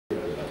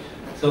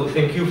So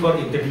thank you for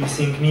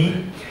introducing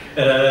me.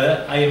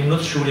 I am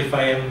not sure if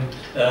I am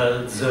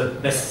the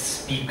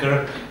best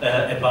speaker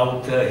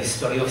about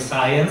history of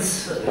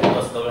science,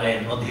 because I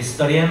am not a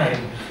historian. I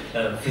am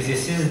a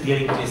physicist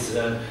dealing with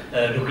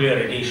nuclear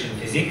radiation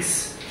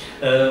physics.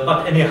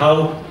 But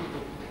anyhow,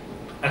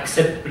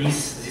 accept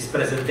please this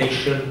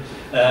presentation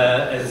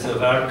as a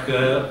work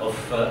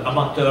of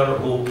amateur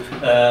who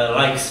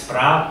likes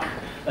Prague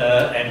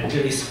and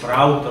is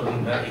proud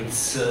on its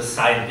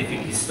scientific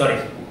history.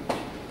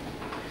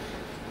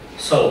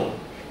 So,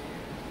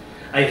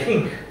 I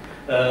think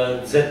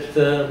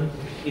that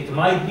it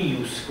might be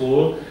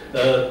useful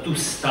to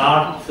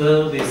start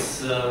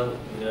this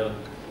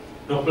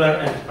Doppler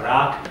and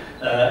Prague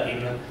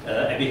in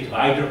a bit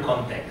wider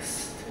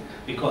context,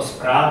 because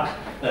Prague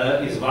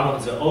is one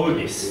of the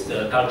oldest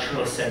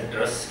cultural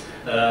centers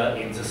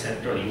in the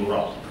Central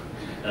Europe.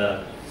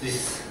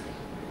 This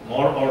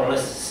more or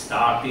less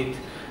started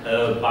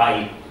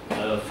by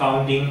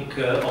founding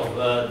of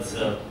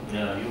the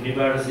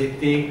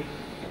university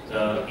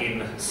in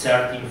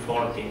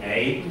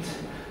 1348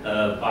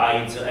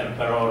 by the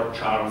Emperor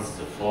Charles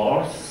IV.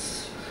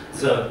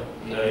 The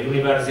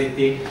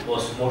university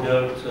was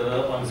modeled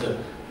on the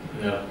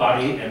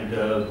Paris and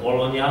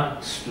Bologna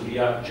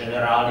Studia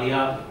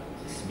Generalia.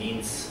 This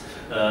means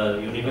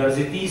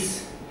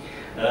universities.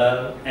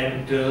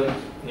 And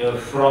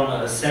from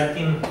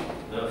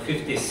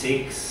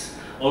 1356,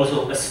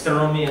 also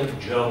astronomy and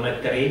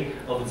geometry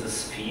of the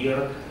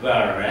sphere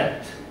were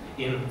read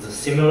in the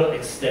similar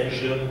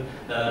extension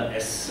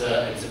as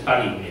at the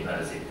Paris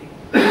University.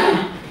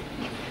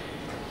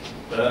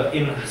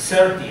 In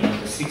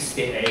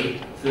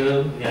 1368,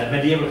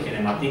 medieval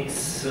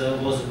kinematics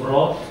was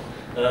brought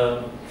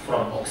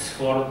from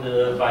Oxford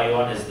by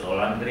Johannes de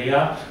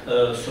Hollandria,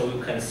 so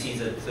you can see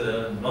that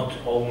not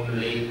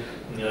only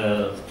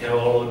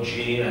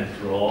theology and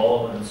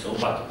law and so,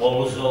 but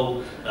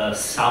also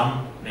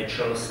some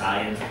natural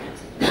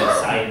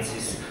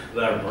sciences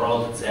were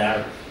brought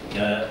there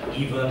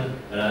even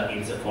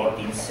in the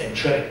 14th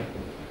century.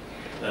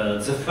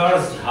 The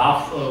first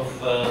half of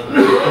the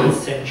 15th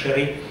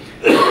century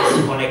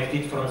is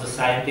connected from the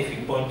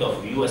scientific point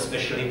of view,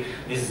 especially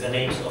with the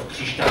names of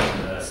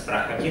Krištof z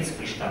Prachatic,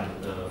 Krištof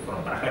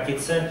from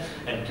Prachatice,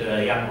 and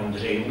Jan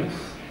Ondřejův,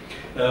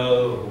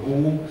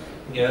 who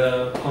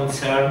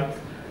concerned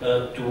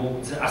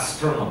to the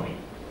astronomy,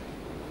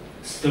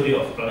 study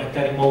of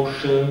planetary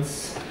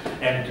motions,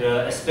 and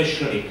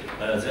especially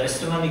the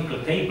astronomical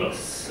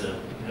tables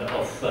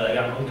of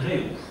Jan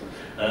Ondřejův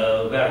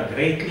were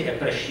greatly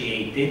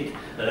appreciated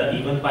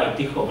even by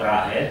Tycho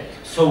Brahe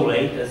so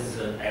late as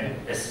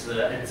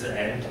at the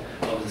end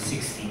of the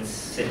 16th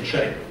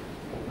century.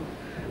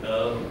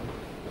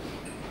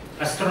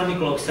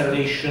 Astronomical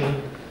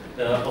observation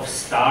of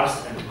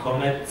stars and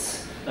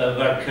comets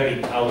were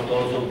carried out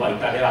also by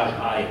Tadeáš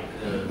Hájek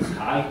z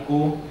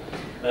Hájku,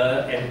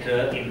 and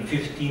in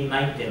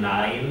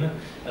 1599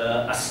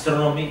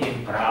 astronomy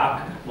in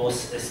Prague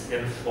was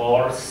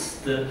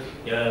enforced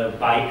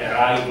by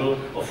arrival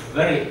of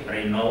very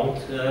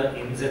renowned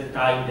in that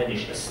time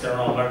Danish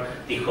astronomer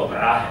Tycho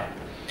Brahe,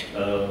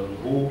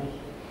 who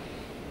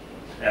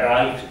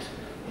arrived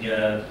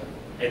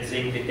at the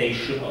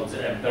invitation of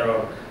the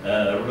Emperor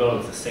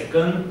Rudolf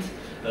II,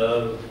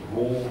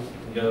 who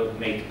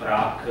made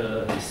Prague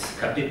his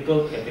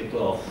capital of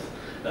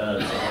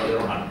the Holy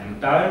Roman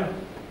Empire.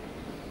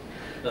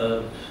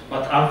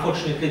 But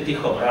unfortunately,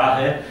 Tycho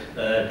Brahe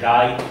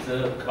died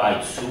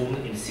quite soon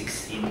in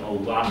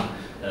 1601.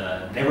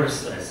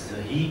 Nevertheless,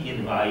 he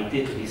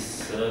invited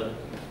his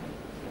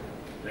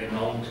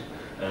renowned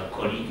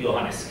colleague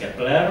Johannes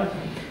Kepler.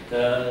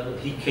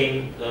 He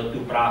came to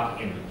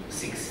Prague in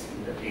the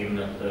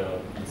year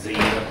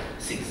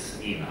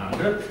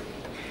 1600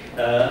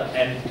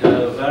 and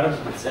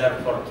worked there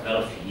for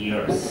 12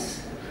 years.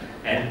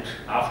 And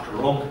after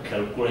long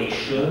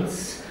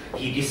calculations,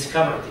 he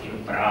discovered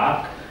in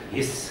Prague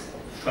his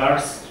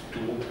first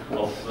two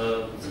of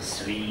the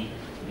three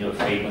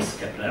famous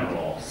Kepler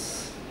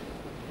laws.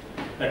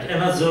 And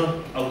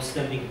another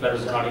outstanding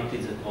personality,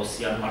 that was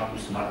Jan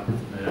Marcus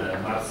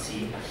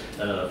Marci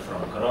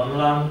from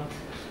Groenland,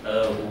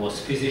 who was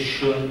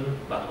physician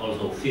but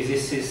also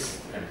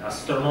physicist and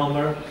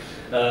astronomer,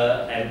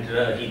 and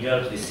he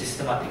dealt with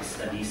systematic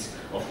studies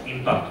of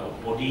impact of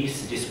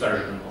bodies,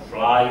 dispersion of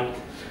light,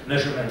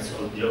 measurements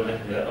of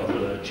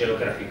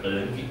geographical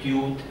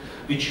longitude,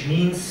 which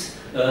means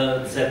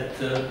that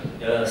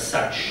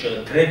such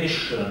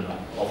tradition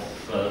of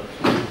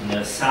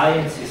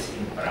sciences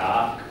in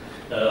Prague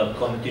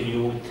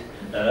continued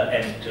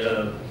and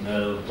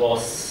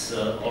was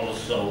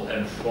also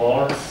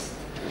enforced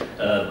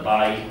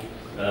by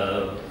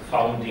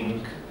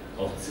founding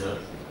of the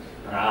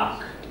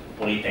Prague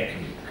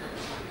Polytechnic.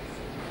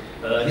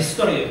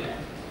 History,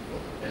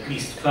 at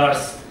least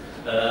first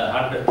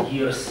 100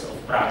 years of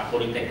Prague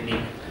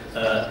Polytechnic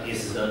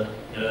is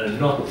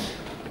not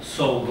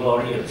so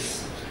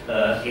glorious.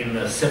 In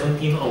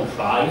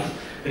 1705,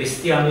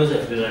 Christian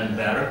Josef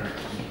Wilhelmberg,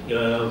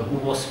 who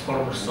was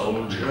former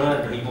soldier,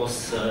 and he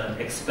was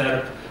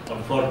expert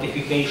on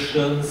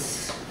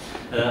fortifications,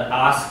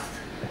 asked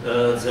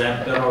the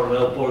Emperor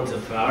Leopold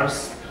I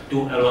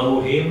to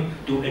allow him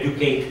to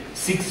educate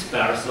 6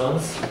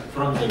 persons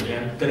from the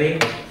gentry,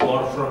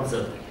 4 from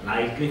the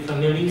knightly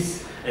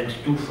families, and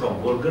 2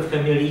 from burgher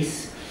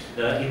families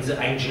in the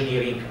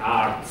engineering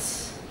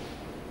arts.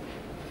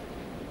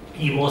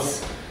 He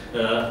was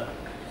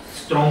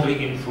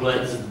strongly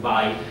influenced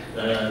by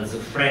the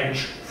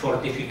French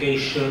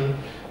fortification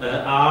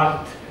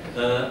art,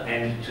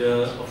 and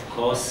of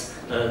course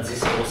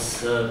this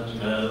was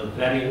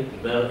very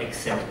well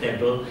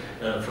acceptable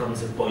from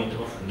the point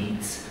of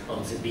needs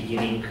of the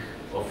beginning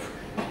of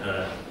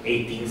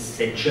 18th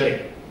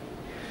century.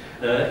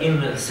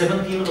 In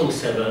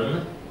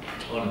 1707,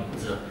 on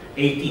the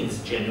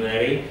 18th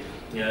January,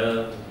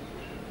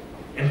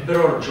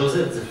 Emperor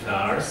Joseph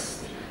I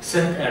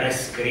sent a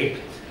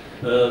rescript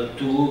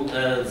to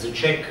the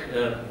Czech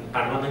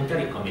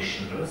parliamentary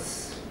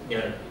commissioners,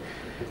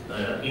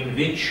 in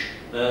which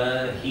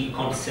he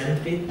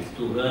consented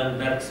to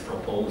Wilhelmberg's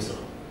proposal,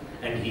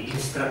 and he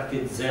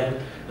instructed them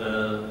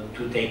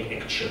to take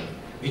action,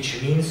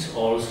 which means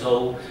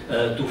also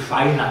to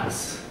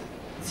finance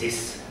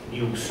this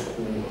new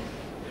school,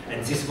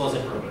 and this was a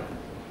problem.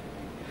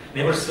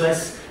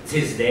 Nevertheless,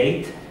 this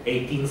date,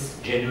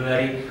 18th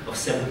January of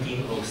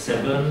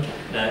 1707,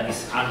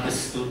 is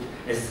understood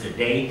as the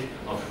date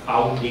of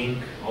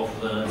founding of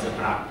the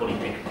Prague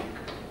Polytechnic.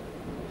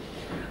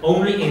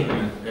 Only in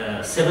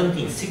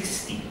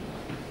 1760,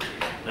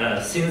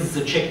 since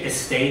the Czech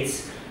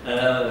estates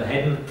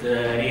hadn't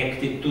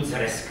reacted to the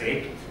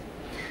rescript,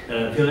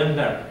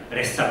 Wilhelmberg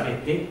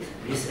resubmitted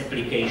his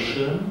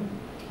application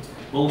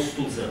both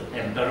to the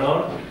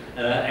emperor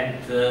and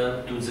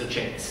to the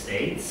Czech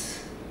estates.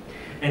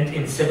 And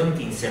in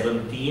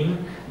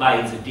 1717,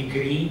 by the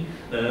decree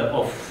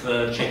of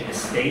Czech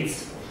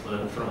estates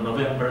from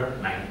November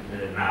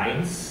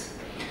 9th,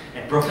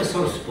 a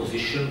professor's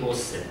position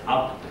was set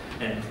up,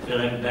 and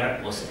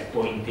Wilhelmberg was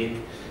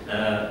appointed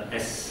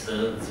as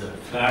the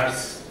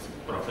first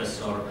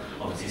professor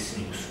of this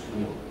new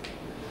school.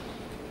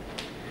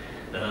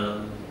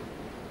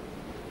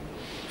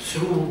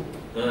 Through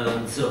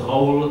the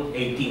whole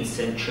 18th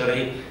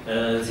century,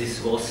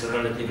 this was a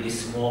relatively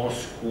small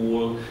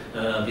school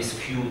with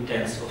few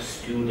tens of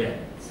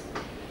students.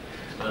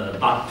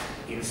 But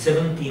in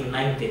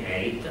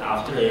 1798,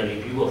 after a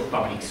review of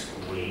public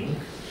schooling,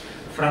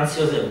 Franz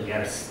Josef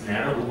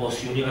Gerstner, who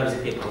was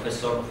university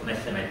professor of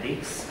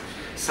mathematics,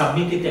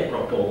 submitted a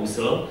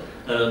proposal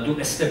to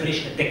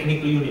establish a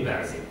technical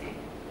university.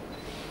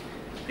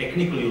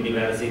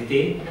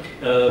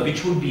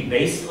 Which would be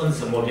based on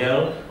the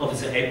model of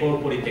the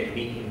École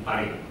Polytechnique in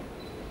Paris,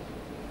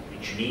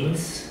 which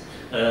means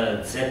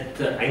that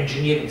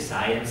engineering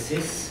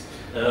sciences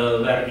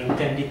were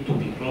intended to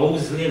be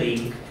closely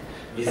linked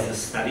with the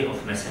study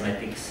of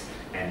mathematics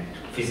and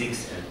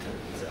physics and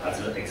the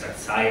other exact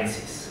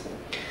sciences.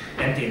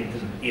 And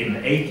in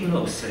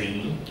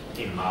 1803,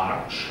 in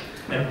March,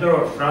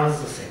 Emperor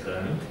Franz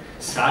II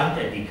signed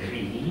a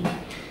decree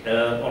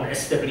on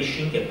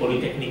establishing a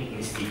Polytechnic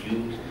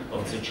Institute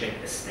of the Czech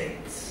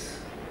estates.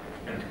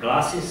 And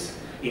classes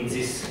in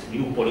this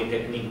new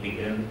Polytechnic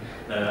began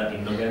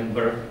in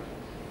November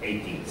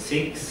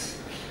 1806,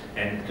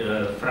 and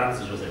Franz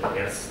Josef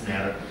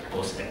Gerstner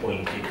was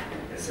appointed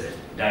as a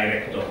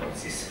director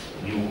of this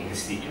new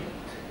institute.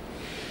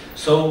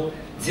 So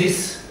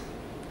these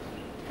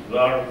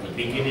were the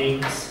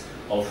beginnings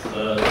of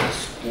the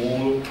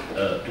school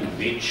to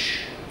which,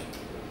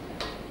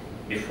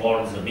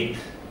 before the mid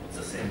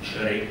the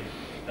century,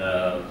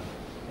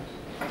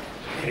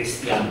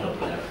 Christian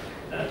Doppler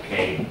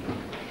came.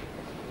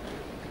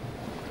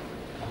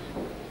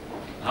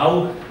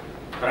 How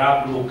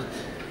Prague looked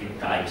in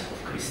times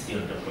of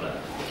Christian Doppler.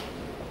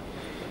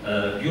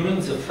 During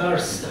the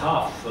first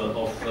half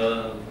of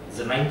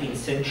the 19th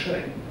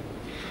century,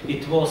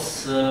 it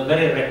was a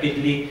very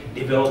rapidly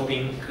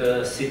developing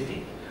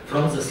city.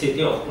 From the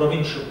city of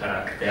provincial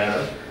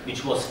character,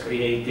 which was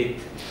created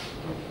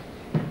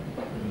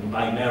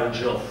by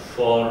merger of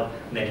 4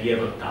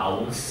 medieval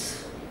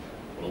towns,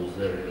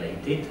 closely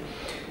related,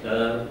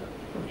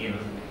 in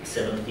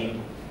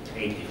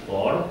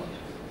 1784,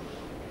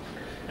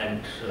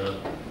 and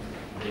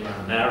they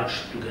were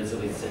merged together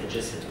with the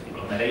adjacent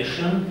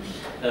agglomeration.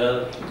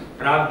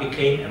 Prague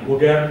became a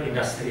modern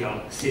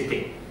industrial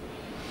city,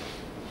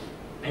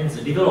 and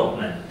the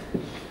development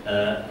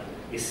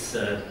is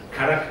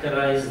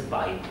characterized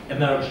by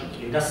emerging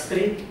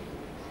industry,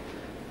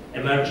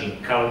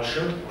 emerging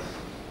culture,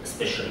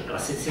 especially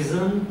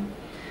classicism,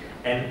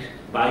 and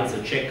by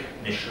the Czech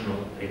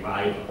national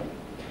revival.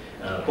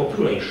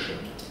 Population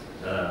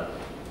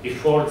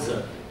before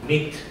the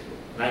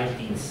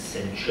mid-19th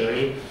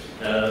century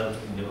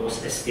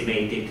was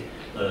estimated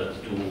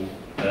to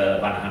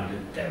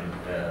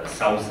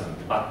 110,000,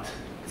 but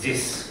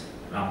this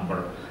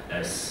number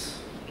has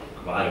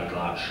quite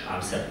large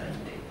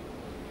uncertainty.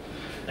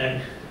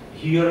 And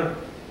here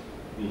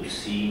you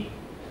see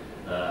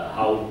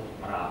how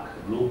Prague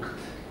looked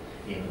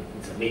in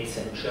the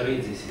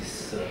mid-century. This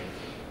is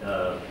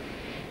a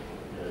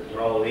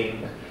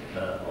drawing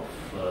of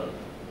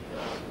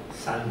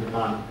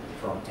Sandman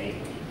from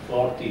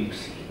 1840. You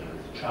see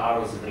the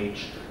Charles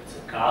Bridge,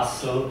 the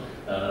castle,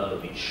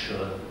 which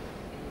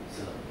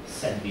the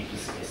St.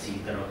 Vitus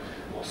Cathedral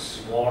was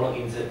small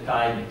in the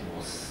time.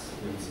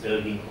 Its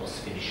building was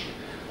finished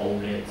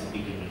only at the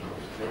beginning of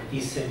the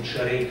 20th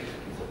century.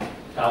 The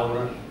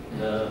tower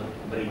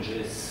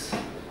bridges,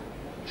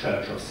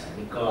 Church of St.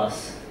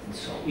 Nicholas. And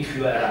so if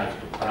you arrive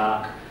to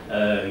Prague,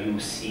 you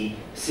see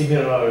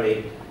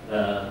similarly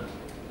the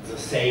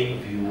same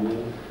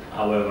view,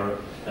 however,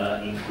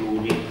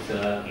 included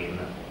in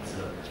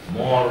the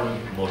more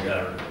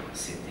modern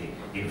city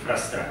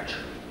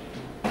infrastructure.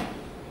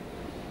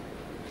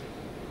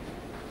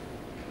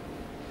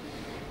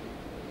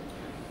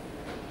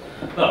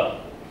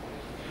 Well,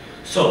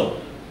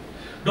 so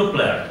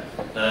Doppler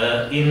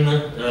in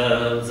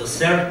the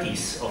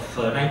 30s of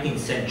 19th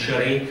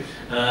century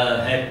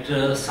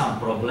had some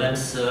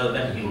problems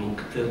when he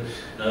looked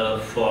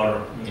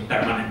for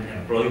permanent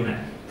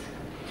employment.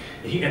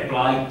 He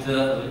applied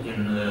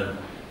in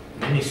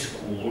many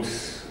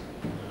schools,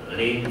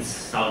 Linz,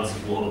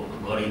 Salzburg,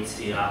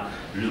 Gorizia,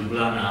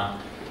 Ljubljana,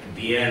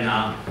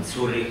 Vienna,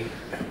 Zurich,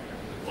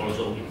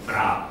 also in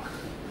Prague.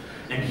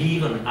 And he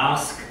even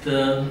asked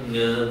the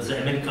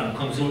American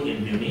consul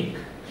in Munich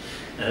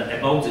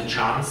about the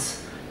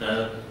chance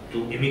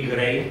to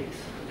immigrate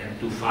and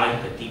to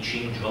find a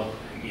teaching job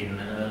in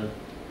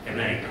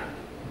America.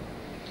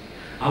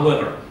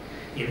 However,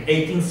 in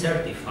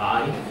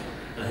 1835,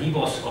 he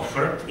was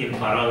offered in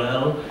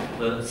parallel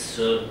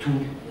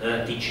two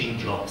teaching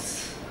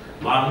jobs,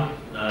 one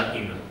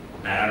in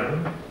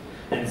Bern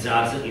and the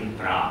other in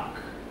Prague.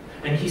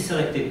 And he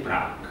selected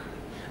Prague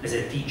as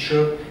a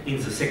teacher in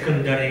the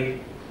secondary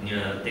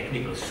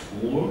technical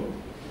school,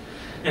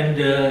 and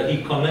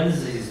he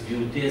commenced his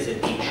duty as a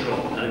teacher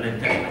of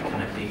elementary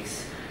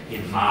mathematics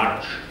in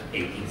March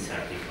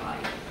 1835.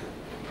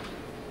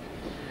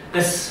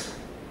 As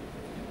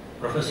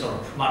Professor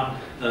Hoffmann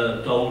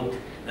told,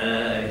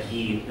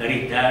 he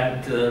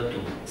returned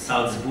to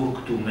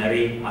Salzburg to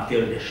marry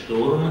Mathilde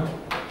Sturm.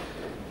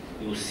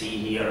 You see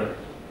here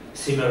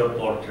similar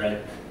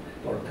portrait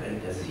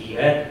as he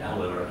had,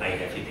 however I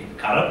have it in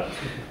color.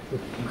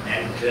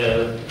 And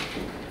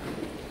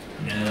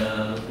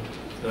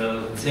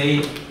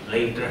they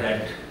later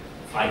had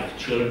 5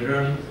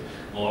 children,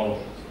 all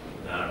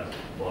were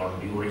born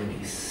during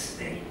his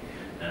stay,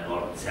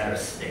 or their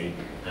stay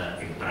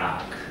in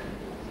Prague.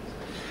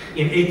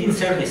 In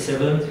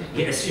 1837,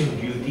 he assumed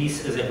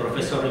duties as a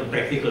professor in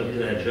practical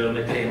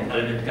geometry and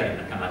elementary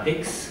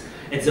mathematics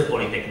at the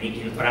Polytechnic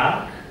in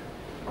Prague.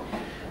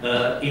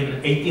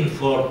 In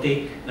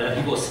 1840,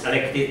 he was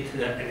elected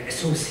an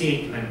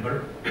associate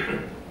member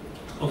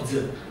of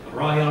the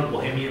Royal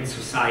Bohemian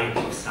Society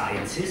of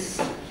Sciences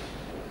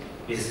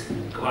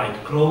with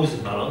quite close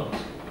ballot,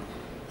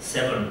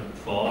 7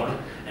 for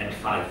and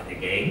 5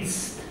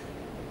 against.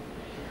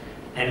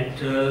 And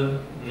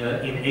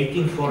in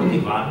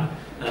 1841,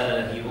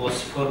 he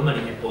was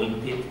formally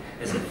appointed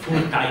as a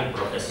full-time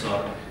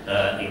professor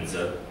in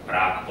the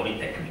Prague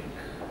Polytechnic.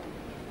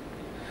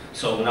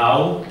 So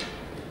now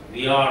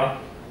we are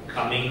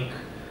coming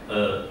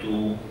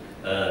to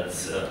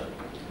the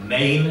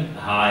main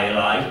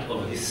highlight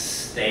of his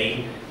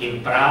stay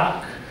in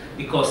Prague,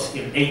 because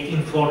in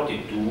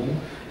 1842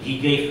 he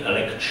gave a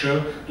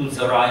lecture to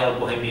the Royal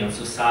Bohemian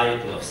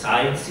Society of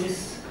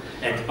Sciences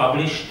and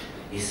published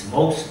his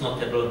most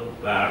notable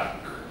work.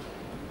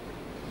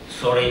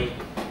 Sorry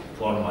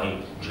for my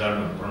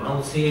German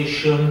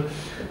pronunciation.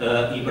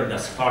 Über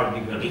das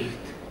farbige Licht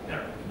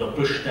der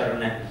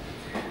Doppelsterne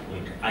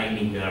und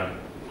einiger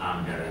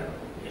anderer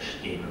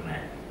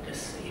Sterne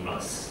des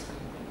Himmels.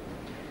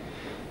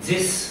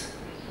 This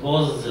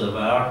was the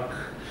work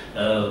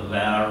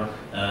where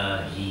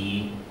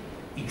he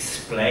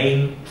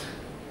explained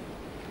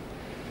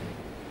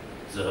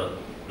the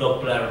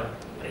Doppler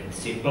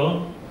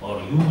principle,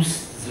 or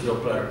used the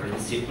Doppler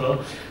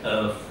principle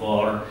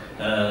for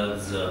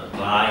the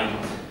light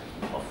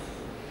of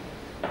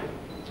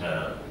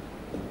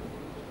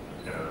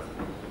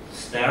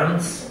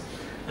sterns,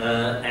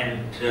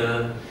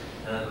 and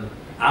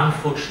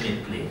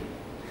unfortunately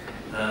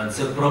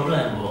the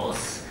problem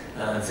was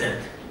that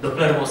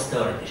Doppler was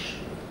theoretician.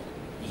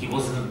 He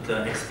wasn't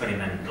an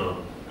experimental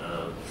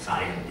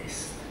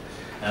scientist.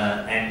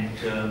 And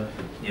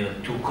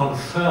to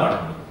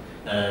confirm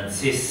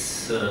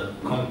this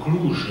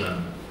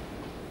conclusion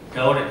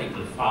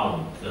theoretically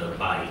found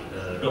by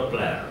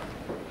Doppler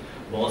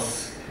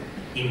was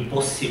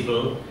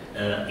impossible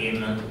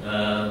in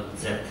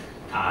that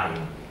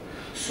time.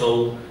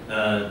 So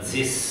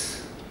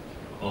this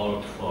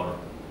called for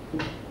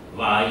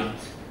wide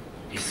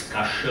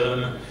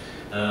discussion.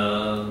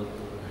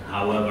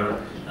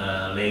 However,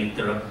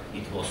 later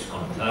it was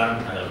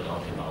confirmed. I will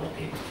talk about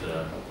it,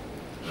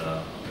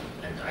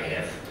 and I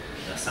have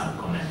some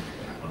comment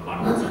on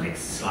one of the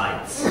next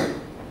slides.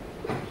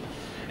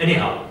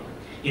 Anyhow,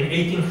 In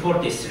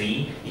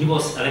 1843, he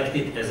was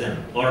elected as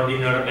an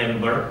ordinary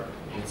member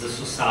of the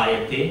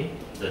society,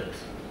 that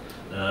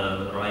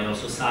Royal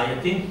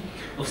Society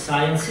of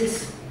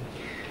Sciences,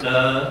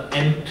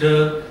 and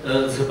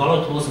the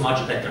ballot was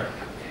much better.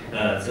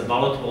 The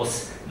ballot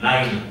was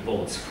 9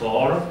 votes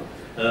for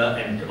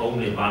and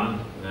only 1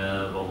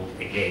 vote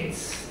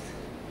against.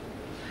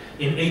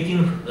 In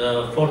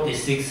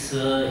 1846,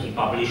 he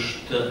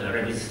published a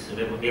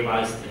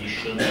revised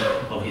edition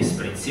of his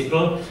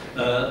principle,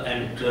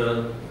 and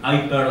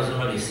I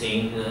personally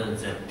think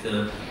that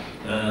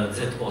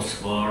that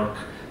was work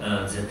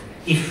that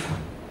if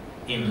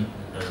in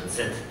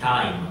that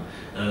time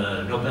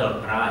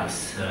Nobel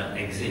Prize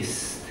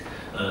exists,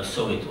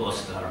 so it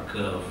was work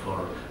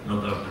for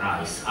Nobel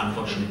Prize.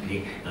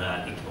 Unfortunately,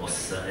 it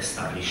was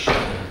established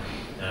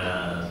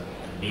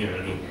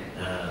nearly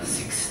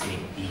 60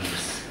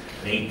 years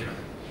later.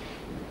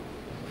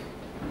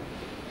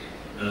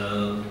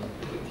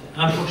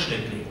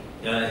 Unfortunately,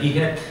 he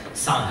had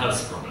some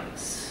health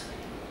problems,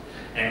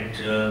 and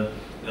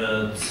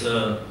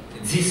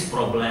these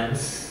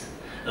problems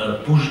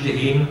pushed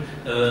him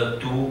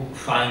to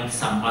find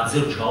some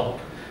other job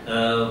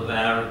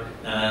where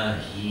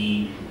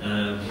he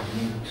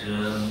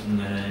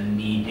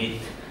needed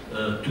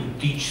to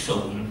teach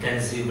so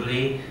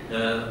intensively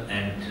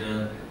and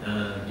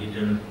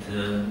didn't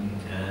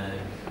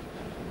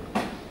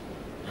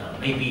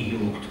maybe he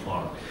looked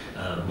for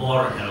a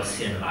more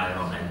healthy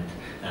environment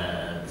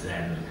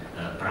than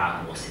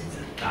Prague was in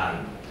that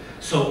time.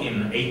 So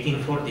in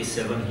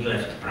 1847 he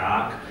left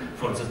Prague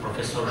for the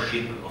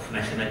professorship of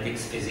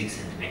mathematics, physics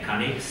and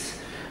mechanics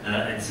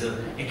at the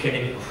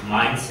Academy of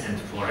Mines and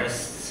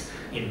Forests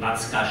in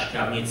Banská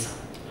Štiavnica,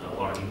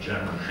 or in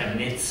German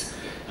Chemnitz,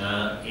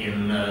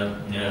 in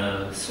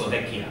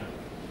Slovakia.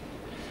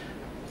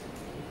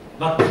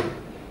 But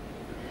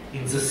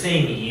in the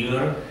same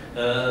year,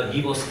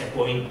 he was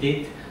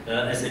appointed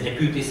as a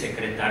deputy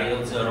secretary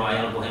of the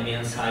Royal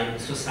Bohemian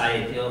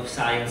Society of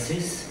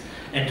Sciences,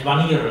 and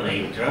 1 year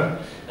later,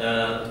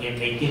 in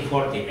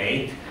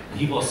 1848,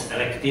 he was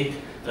elected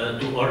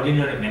to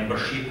ordinary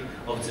membership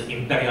of the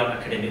Imperial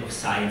Academy of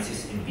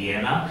Sciences in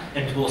Vienna,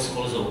 and was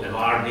also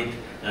awarded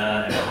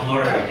an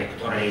honorary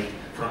doctorate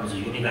from the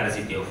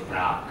University of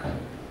Prague.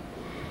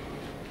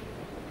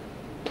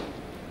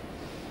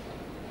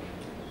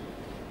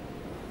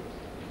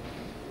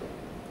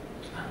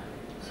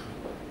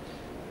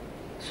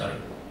 Sorry.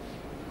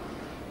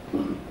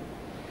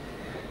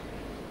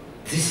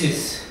 This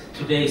is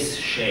today's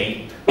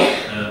shape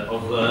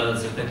of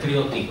the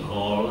Patriotic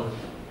Hall,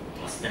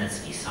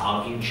 Vlastenecký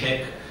sál in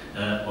Czech,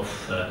 of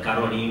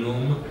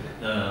Carolinum,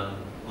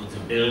 of the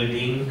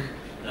building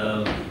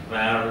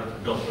where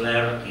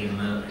Doppler in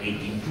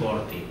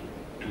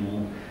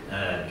 1842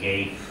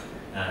 gave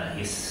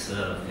his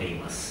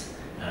famous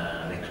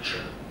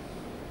lecture.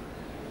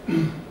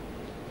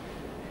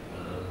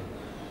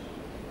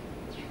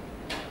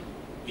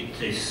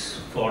 It is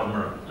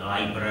former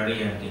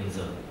library, and in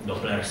the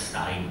Doppler's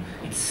time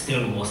it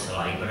still was a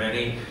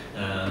library.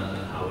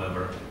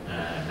 However,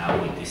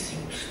 now it is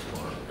used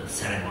for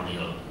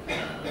ceremonial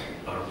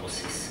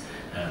purposes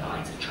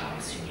by the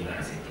Charles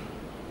University.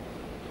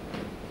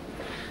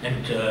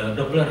 And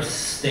Doppler's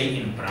stay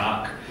in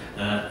Prague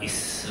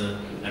is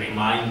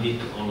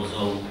reminded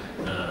also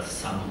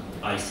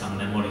by some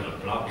memorial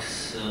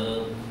plaques.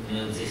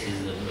 This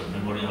is a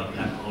memorial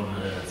plaque on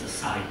the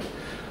site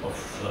of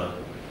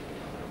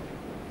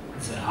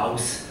the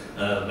house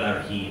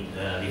where he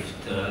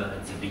lived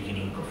at the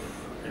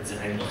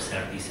end of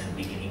 30s and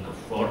beginning of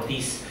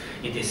 40s.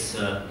 It is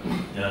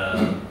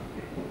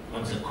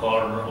on the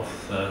corner of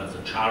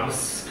the Charles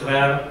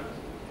Square.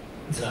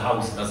 The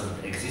house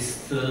doesn't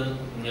exist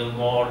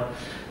anymore,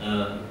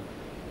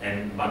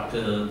 but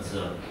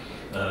the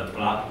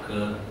plaque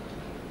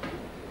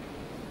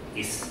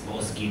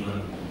was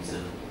given to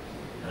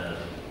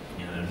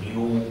the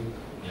new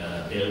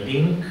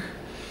building.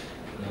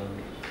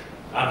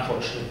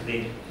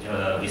 Unfortunately,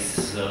 with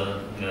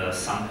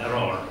some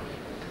error,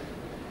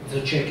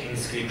 the Czech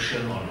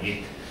inscription on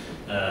it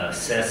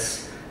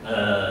says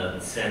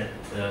that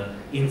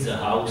in the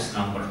house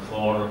number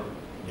 4-2,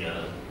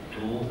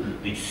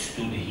 which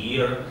stood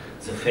here,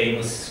 the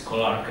famous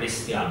scholar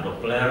Christian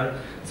Doppler,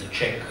 the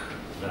Czech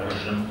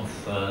version of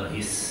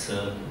his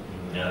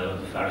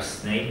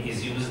first name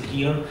is used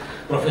here,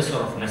 professor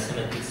of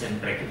mathematics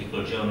and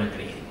practical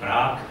geometry in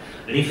Prague,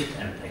 lived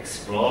and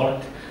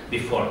explored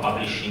before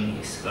publishing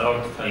his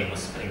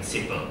world-famous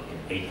principle in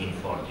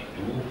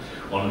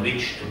 1842, on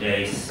which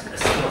today's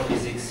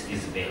astrophysics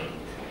is built.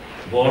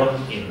 Born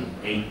in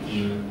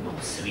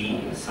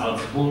 1803 in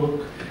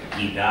Salzburg,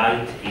 he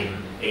died in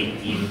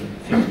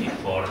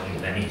 1854 in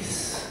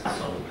Venice.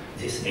 So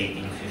this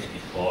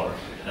 1854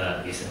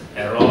 is an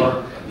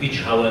error,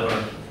 which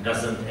however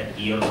doesn't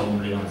appear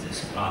only on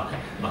this plaque,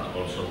 but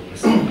also in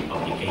some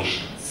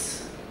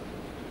publications.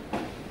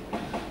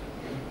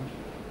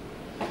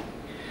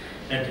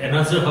 And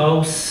another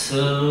house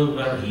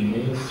where he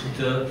moved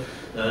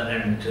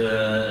and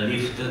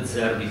lived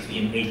there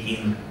between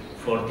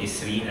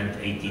 1843 and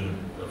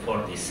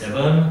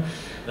 1847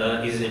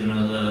 is in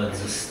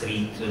the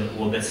street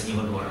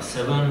Obecního dvora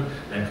 7,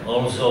 and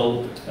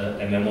also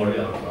a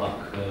memorial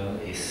plaque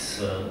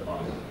is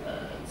on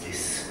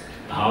this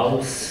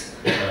house,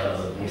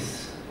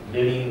 this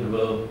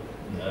bilingual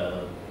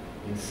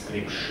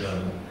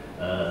inscription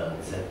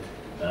that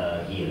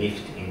he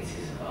lived in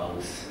this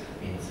house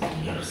in the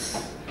years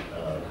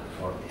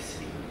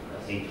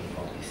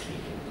 1843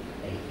 to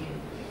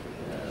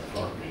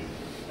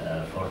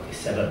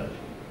 1847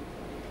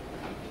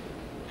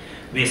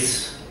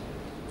 with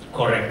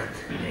correct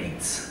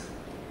dates.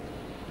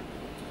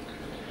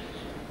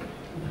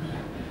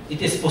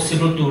 It is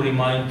possible to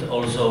remind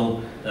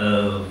also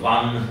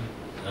one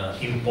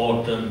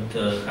important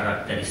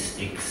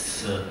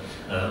characteristics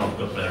of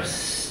Doppler's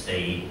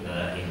stay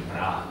in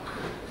Prague.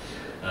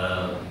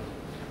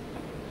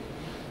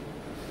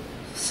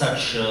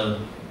 Such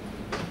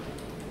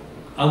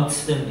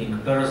outstanding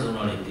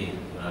personality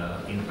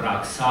in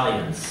Prague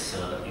science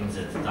in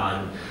that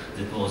time,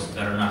 that was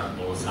Bernard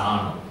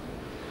Bolzano,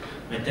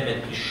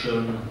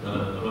 mathematician,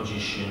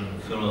 logician,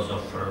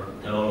 philosopher,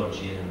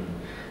 theologian.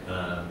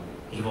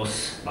 He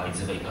was, by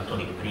the way,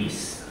 Catholic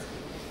priest.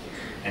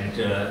 And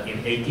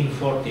in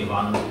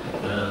 1841 to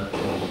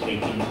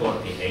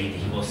 1848,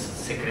 he was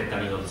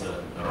secretary of the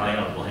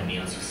Royal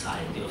Bohemian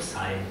Society of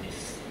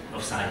Sciences.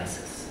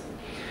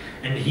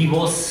 And he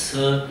was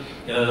a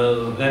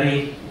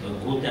very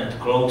good and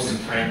close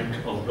friend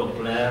of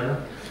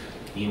Doppler.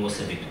 He was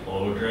a bit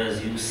older,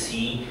 as you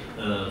see,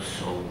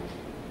 so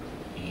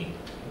he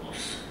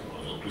was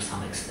also to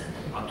some extent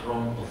a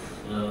patron of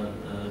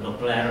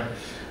Doppler.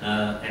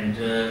 And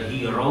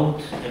he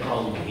wrote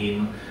about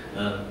him.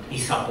 He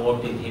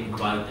supported him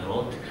quite a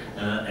lot,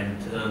 and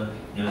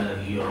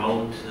he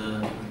wrote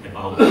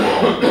about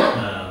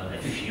a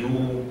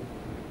few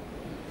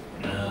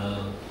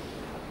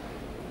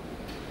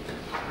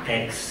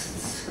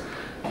texts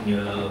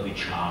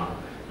which are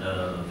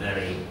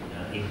very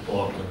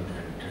important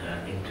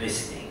and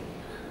interesting.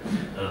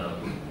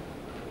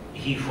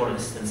 He, for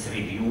instance,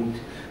 reviewed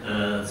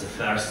the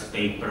first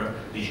paper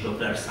which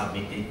Doppler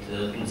submitted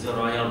to the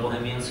Royal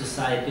Bohemian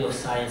Society of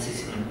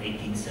Sciences in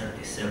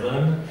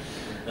 1837.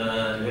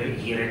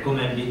 He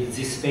recommended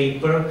this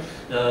paper.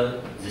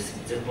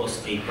 That was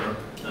paper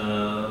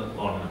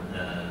on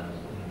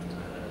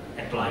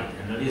applied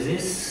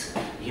analysis.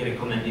 He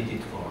recommended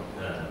it for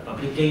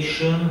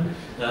publication,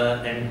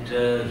 and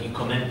he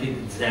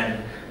commented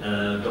then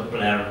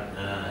Doppler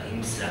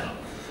himself.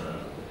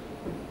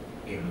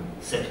 In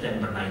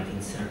September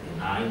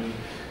 1939,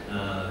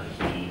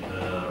 he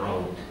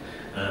wrote,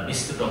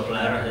 Mr.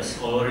 Doppler has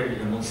already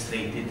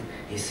demonstrated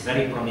his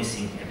very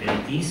promising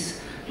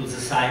abilities to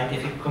the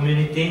scientific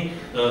community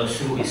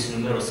through his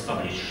numerous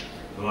published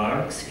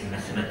works in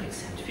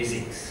mathematics and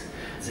physics.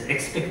 The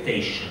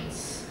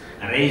expectations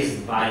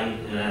raised by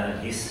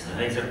his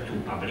hitherto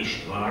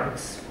published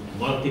works would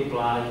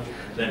multiply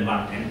when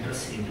one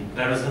enters into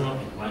personal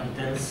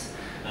acquaintance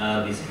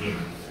with him.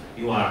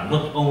 You are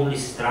not only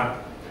struck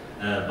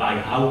by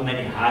how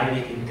many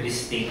highly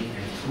interesting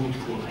and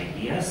fruitful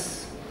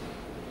ideas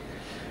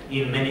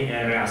in many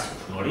areas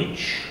of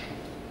knowledge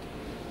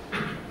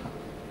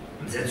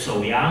that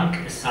so young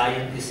a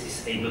scientist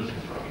is able to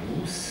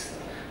produce,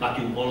 but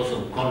you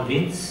also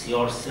convince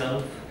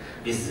yourself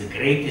with the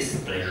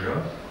greatest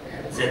pleasure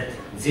that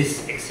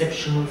this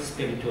exceptional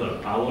spiritual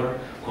power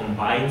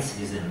combines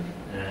with an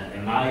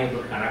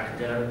amiable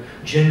character,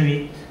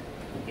 genuine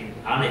in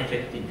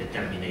unaffected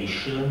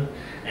determination,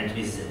 and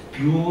with the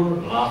pure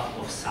love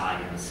of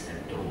science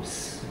and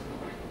truth.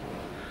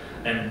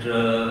 And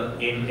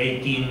in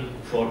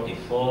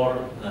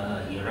 1844,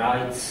 he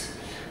writes,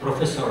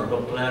 Professor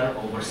Doppler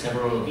over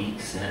several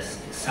weeks has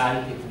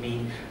excited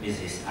me with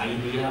his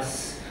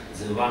ideas,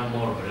 the one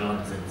more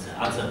brilliant than the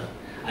other.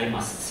 I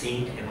must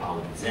think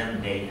about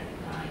them day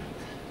and night.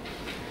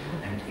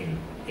 And in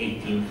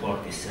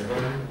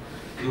 1847,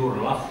 pure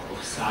love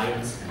of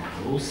science and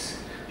truth,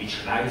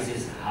 which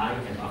rises high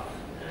above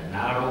a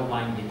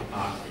narrow-minded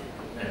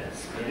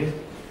spirit,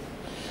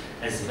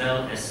 as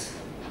well as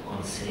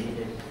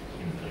conceited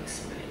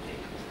inflexibility.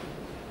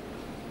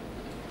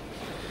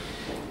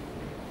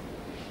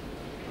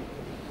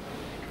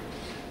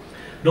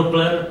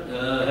 Doppler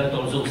had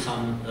also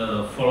some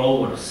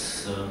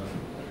followers.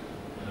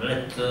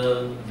 Let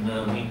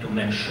me to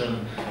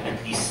mention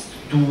at least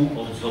two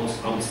of those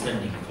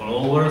outstanding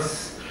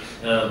followers.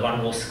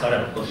 One was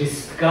Karel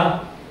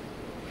Kořistka,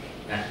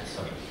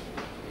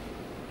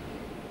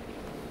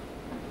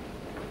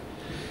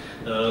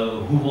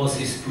 who was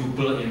his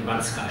pupil in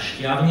Banská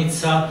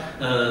Štiavnica.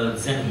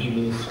 Then he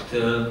moved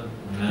to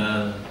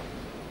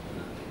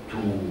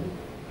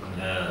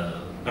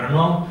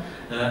Brno,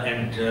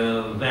 and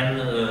when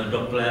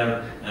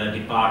Doppler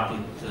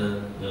departed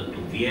to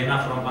Vienna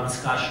from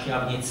Banská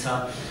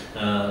Štiavnica,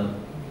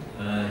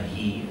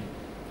 he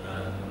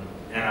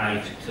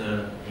arrived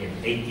in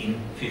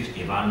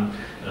 1851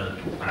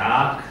 to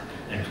Prague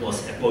and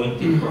was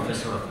appointed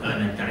professor of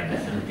elementary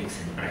mathematics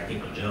and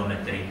practical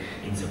geometry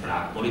in the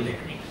Prague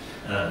Polytechnic,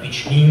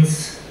 which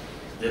means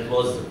That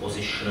was the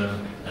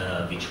position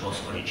which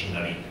was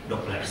originally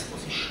Doppler's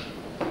position.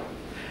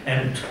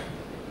 And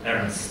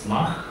Ernst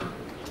Mach,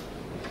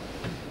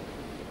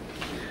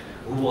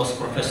 who was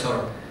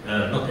professor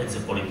not at the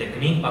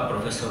Polytechnic, but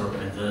professor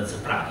at the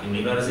Prague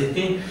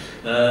University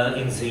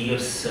in the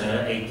years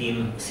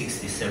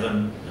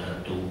 1867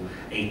 to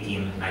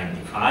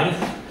 1895,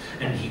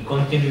 and he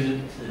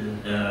continued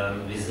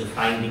with the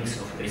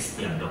findings of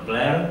Christian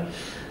Doppler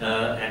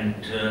and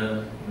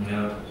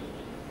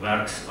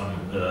works on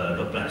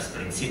Doppler's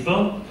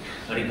principle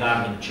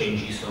regarding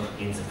changes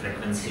in the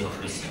frequency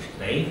of received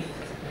wave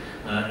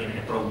in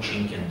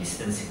approaching and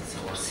distancing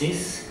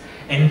sources,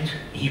 and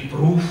he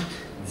proved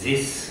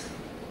this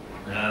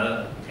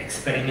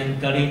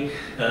experimentally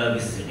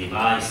with the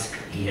device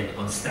he had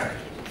constructed.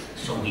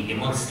 So he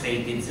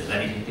demonstrated the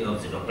validity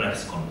of the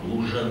Doppler's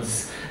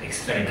conclusions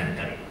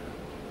experimentally.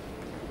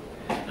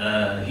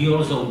 He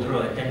also drew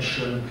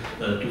attention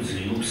to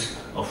the use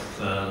of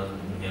the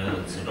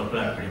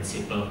Doppler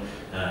principle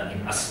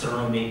in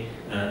astronomy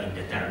in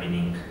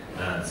determining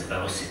the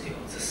velocity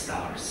of the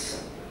stars.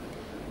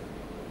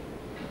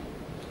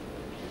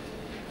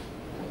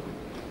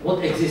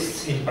 What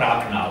exists in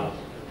Prague now?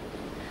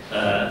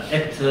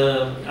 At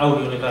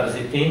our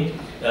university,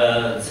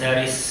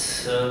 there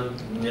is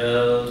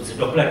the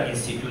Doppler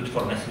Institute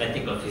for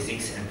Mathematical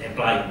Physics and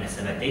Applied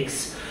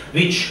Mathematics,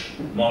 which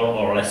more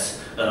or less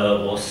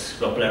was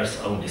Doppler's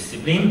own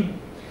discipline.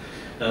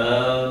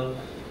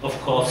 Of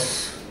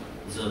course,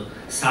 the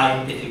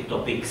scientific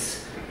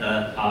topics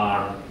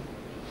are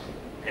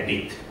a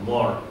bit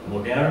more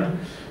modern.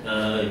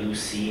 You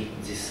see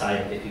the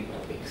scientific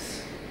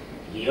topics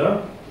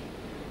here.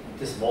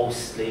 It is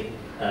mostly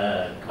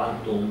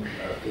quantum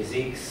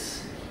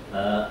physics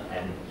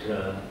and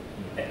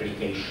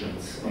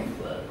applications of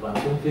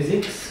quantum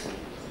physics.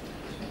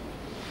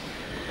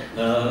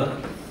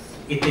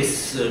 It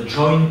is a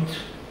joint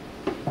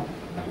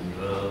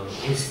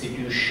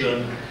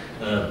institution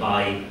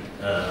by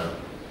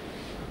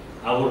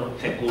our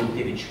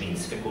faculty, which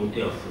means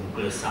Faculty of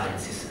Nuclear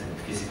Sciences and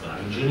Physical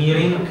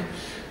Engineering,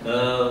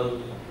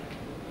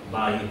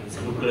 by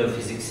the Nuclear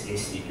Physics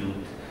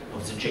Institute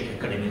of the Czech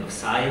Academy of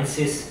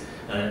Sciences,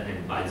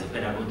 and by the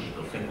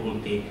Pedagogical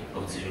Faculty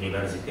of the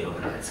University of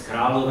Hradec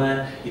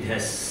Králové. It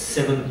has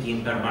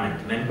 17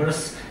 permanent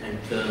members and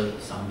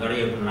some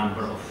variable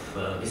number of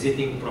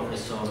visiting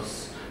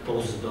professors,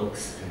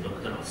 postdocs, and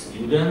doctoral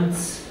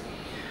students.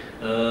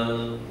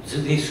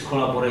 This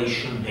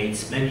collaboration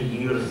dates many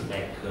years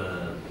back,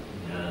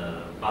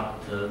 but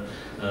the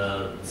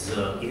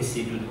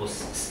institute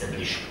was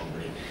established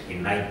only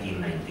in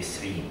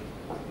 1993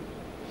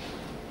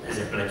 as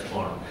a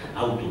platform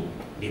how to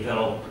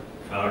develop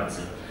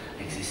further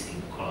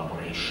existing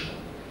collaboration.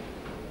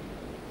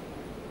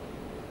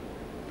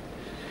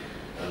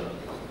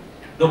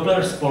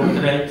 Doppler's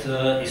portrait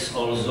is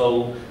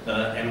also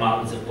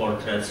among the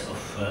portraits of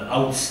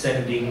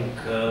outstanding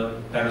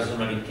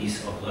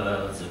personalities of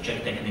the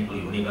Czech Technical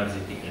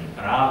University in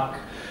Prague,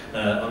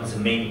 on the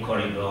main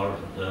corridor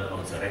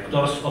of the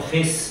rector's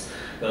office.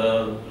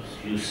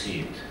 You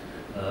see it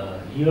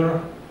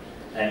here,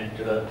 and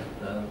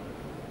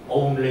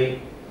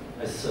only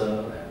as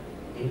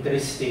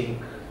interesting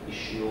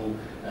issue,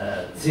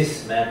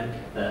 this man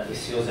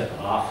is Josef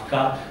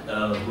Hlávka,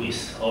 who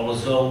is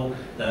also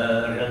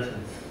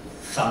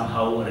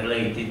somehow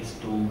related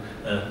to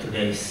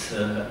today's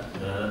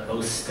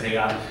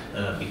Austria,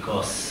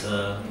 because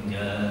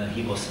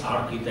he was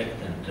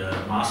architect and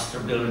master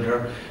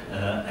builder,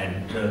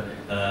 and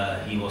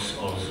he was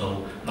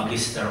also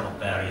Magister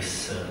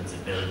Operis in the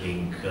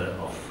building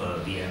of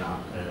Vienna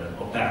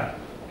Opera.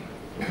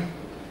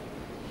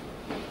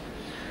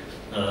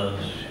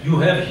 You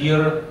have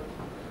here,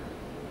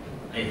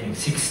 I think,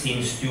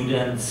 16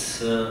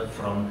 students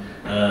from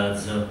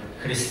the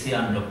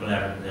Christian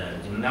Doppler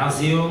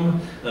Gymnasium,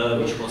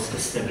 which was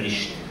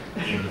established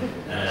in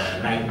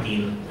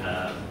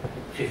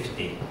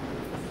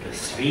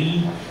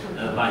 1953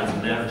 by the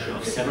merger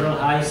of several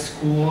high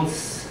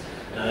schools,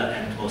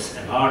 and was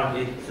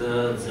awarded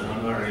the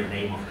honorary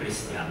name of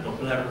Christian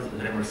Doppler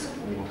Grammar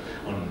School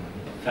on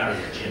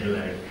 1st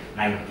January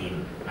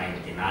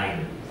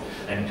 1999.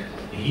 And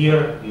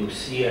here you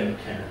see and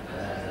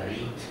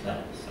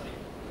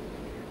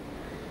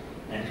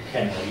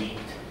can read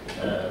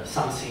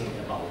something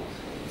about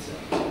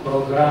the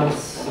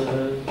programs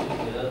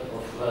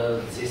of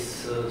this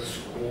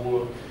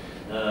school.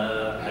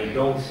 I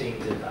don't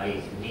think that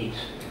I need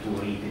to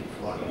read it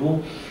for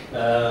you.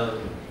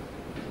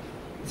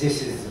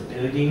 This is the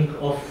building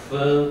of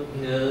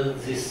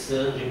this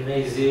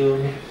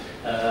gymnasium.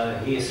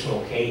 He is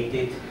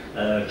located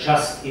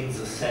just in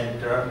the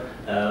center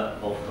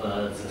of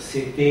the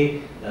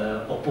city,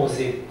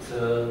 opposite,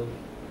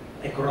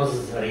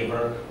 across the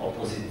river,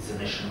 opposite the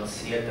National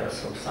Theatre.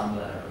 So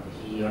somewhere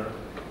here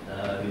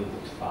you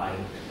would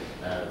find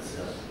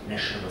the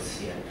National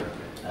Theatre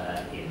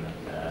in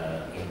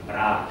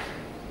Prague.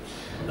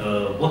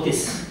 What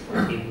is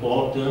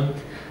important,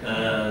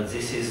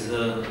 this is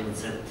that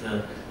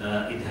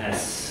it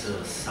has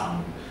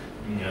some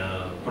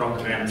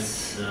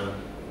programs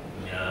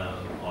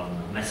on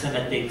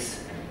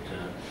mathematics and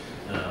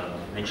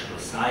natural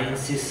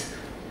sciences,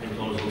 and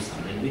also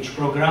some language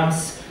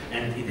programs.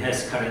 And it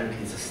has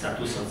currently the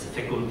status of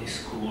the faculty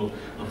school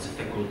of the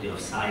Faculty of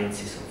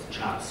Sciences of the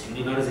Charles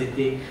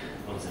University,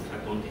 of the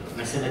Faculty of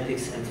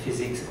Mathematics and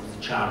Physics of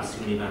the Charles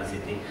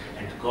University,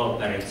 and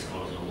cooperates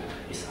also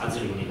with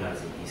other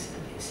universities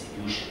and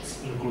institutions,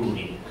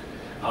 including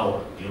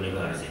our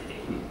university.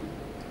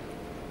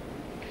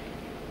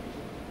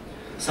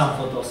 Some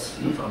photos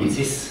from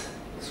this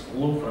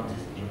school, from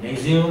this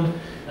gymnasium.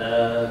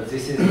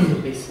 This is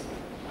the best.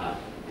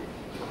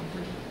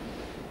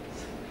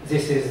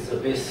 This is the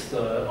best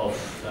of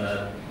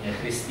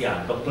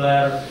Christian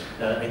Doppler.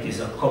 It is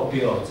a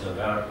copy of the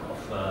work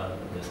of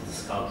the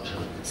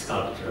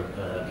sculptor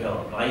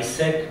Georg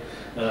Leisek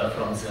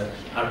from the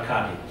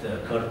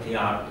arcaded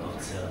courtyard of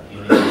the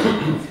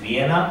University of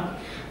Vienna.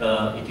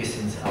 It is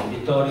in the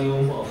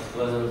auditorium of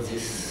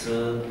this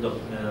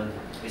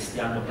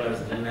Christian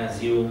Doppler's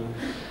gymnasium,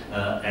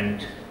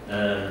 and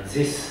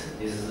this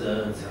is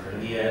the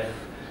relief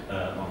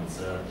on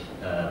the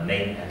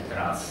main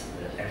entrance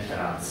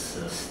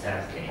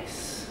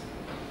staircase.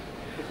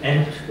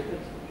 And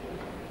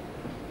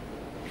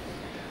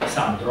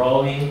some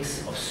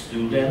drawings of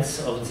students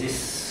of this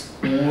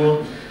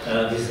school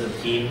with the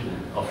theme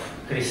of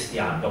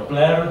Christian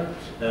Doppler,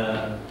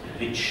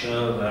 which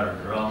were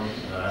drawn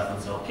on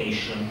the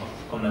occasion of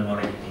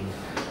commemorating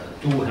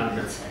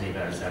 200th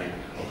anniversary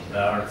of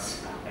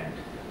birth and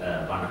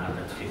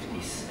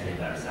 150th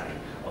anniversary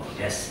of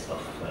death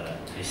of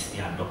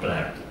Christian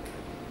Doppler.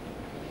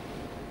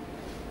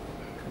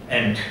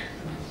 And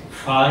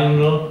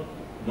final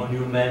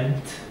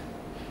monument,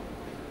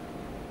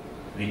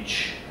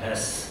 which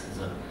has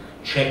the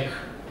Czech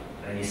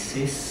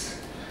races.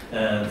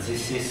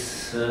 This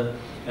is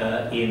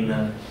in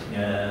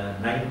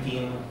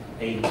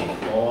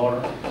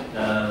 1984.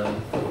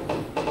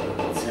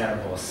 There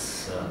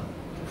was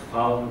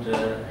found a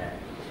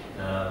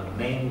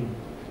main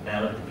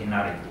belt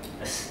binary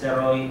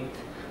asteroid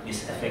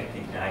with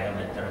effective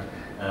diameter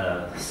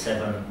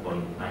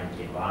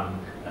 7.91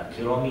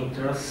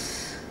 kilometers.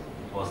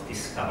 It was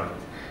discovered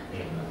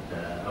in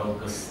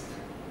August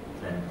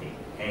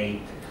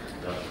 28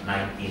 of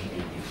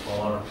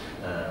 1984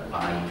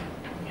 by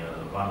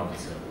one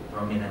of the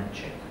prominent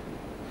Czech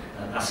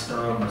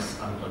astronomers,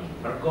 Antonín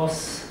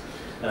Brkos,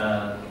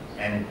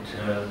 and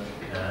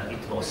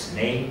it was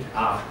named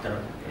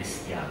after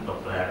Christian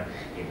Doppler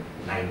in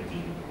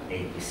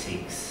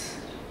 1986.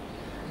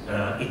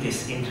 It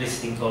is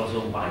interesting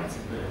also by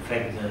the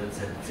fact that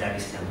there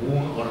is a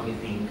moon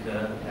orbiting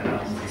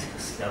around this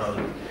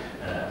asteroid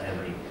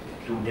every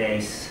 2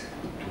 days,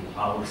 2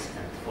 hours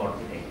and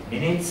 48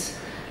 minutes.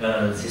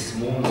 This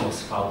moon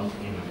was found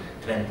in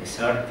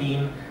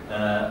 2013,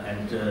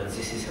 and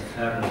this is a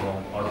fairly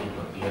long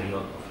orbital period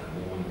of a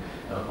moon,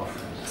 of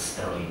an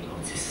asteroid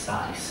of this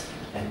size.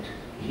 And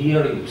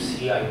here you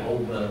see, I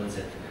hope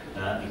that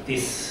it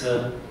is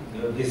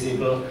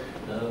visible.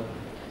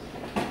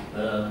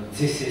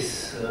 This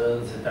is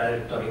the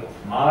trajectory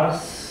of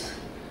Mars.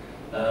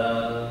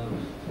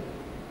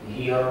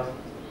 Here,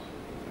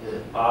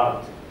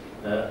 part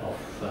of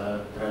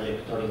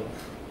trajectory of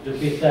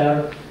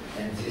Jupiter,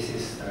 and this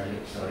is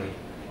trajectory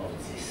of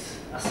this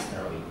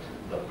asteroid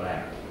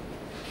Doppler.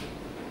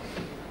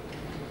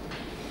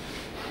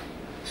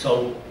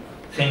 So,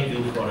 thank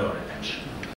you for your attention.